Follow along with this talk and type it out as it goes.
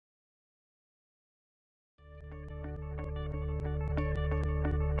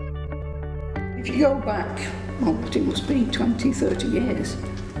If you go back, well, it must be 20, 30 years,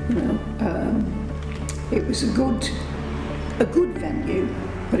 you know, it was a good venue,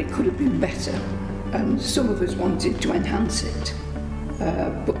 but it could have been better. Some of us wanted to enhance it,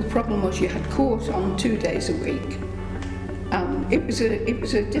 but the problem was you had court on 2 days a week. It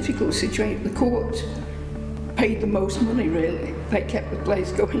was a difficult situation. The court paid the most money, really. They kept the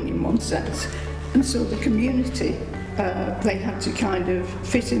place going in one sense, and so the community, they had to kind of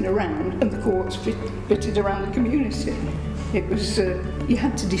fit in around, and the courts fitted around the community. It was, you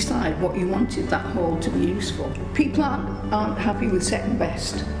had to decide what you wanted that hall to be used for. People aren't happy with second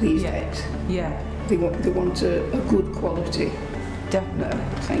best these days. Yeah. They want a good quality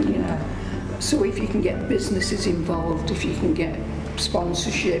thing, you know. So if you can get businesses involved, if you can get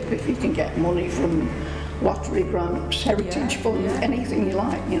sponsorship, if you can get money from lottery grants, heritage fund, anything you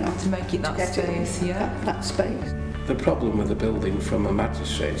like, you know. To make it that space, that space. The problem with the building from a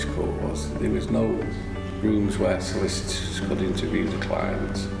magistrate's court was there was no rooms where solicitors could interview the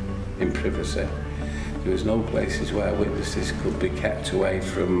clients in privacy. There was no places where witnesses could be kept away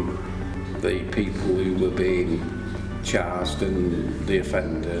from the people who were being charged and the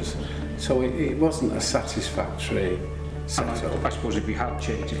offenders. So it wasn't a satisfactory setup. I suppose if we had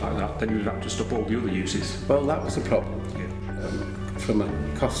changed it like that, then you'd have to stop all the other uses. Well, that was the problem. From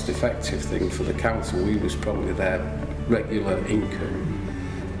a cost-effective thing for the council, we was probably their regular income.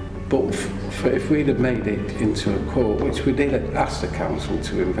 But if we'd have made it into a court, which we did ask the council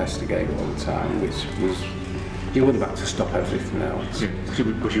to investigate one time, which was, you would have had to stop everything else. And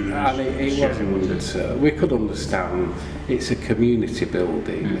it wasn't, we could understand it's a community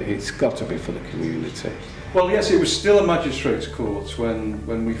building, it's got to be for the community. Well, yes, it was still a magistrate's court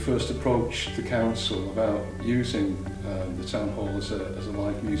when we first approached the council about using the town hall as a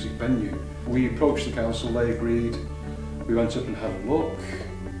live music venue. We approached the council, they agreed, we went up and had a look.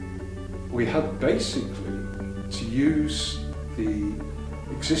 We had basically to use the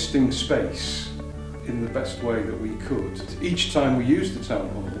existing space in the best way that we could. Each time we used the town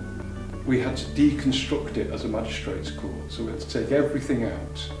hall, we had to deconstruct it as a magistrate's court. So we had to take everything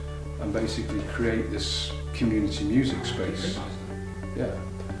out and basically create this community music space. Yeah.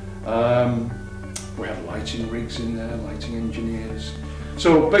 We had lighting rigs in there, lighting engineers.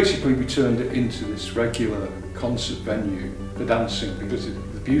 So basically we turned it into this regular concert venue for dancing, because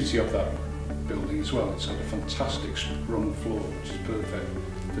the beauty of that building as well, it's got a fantastic sprung floor, which is perfect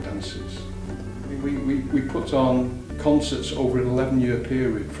for dancers. We put on concerts over an 11-year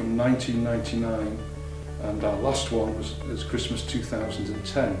period from 1999, and our last one was Christmas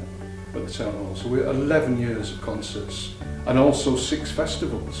 2010 at the Town Hall. So we're 11 years of concerts, and also 6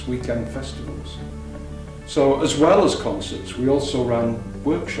 festivals, weekend festivals. So as well as concerts, we also ran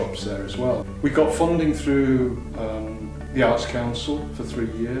workshops there as well. We got funding through the Arts Council for 3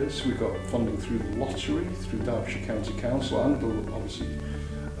 years. We got funding through the lottery, through Derbyshire County Council, and obviously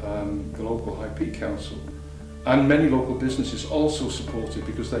the local High Peak Council. And many local businesses also supported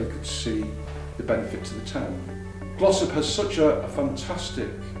because they could see the benefit to the town. Glossop has such a fantastic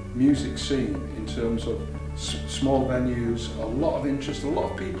music scene in terms of small venues, a lot of interest. A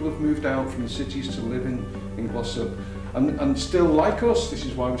lot of people have moved out from the cities to live in Glossop, and still, like us, this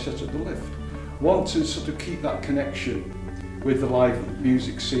is why we set up the lift, want to sort of keep that connection with the live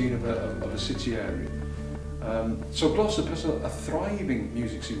music scene of a city area. So Glossop has a thriving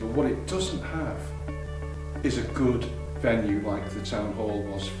music scene, but what it doesn't have is a good venue like the Town Hall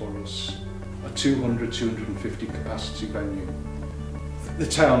was for us, a 200-250 capacity venue. The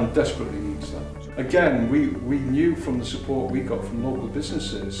town desperately needs that. Again, we knew from the support we got from local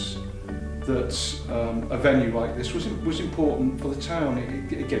businesses that a venue like this was important for the town.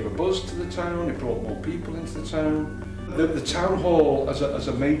 It gave a buzz to the town, it brought more people into the town. The Town Hall as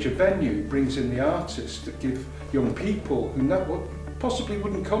a major venue brings in the artists that give young people who possibly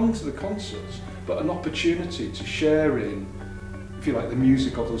wouldn't come to the concerts, but an opportunity to share in, if you like, the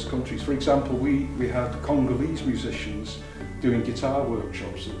music of those countries. For example, we had Congolese musicians doing guitar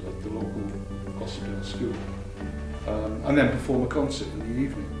workshops at the local Glossop Town School, and then perform a concert in the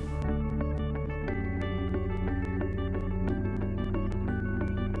evening.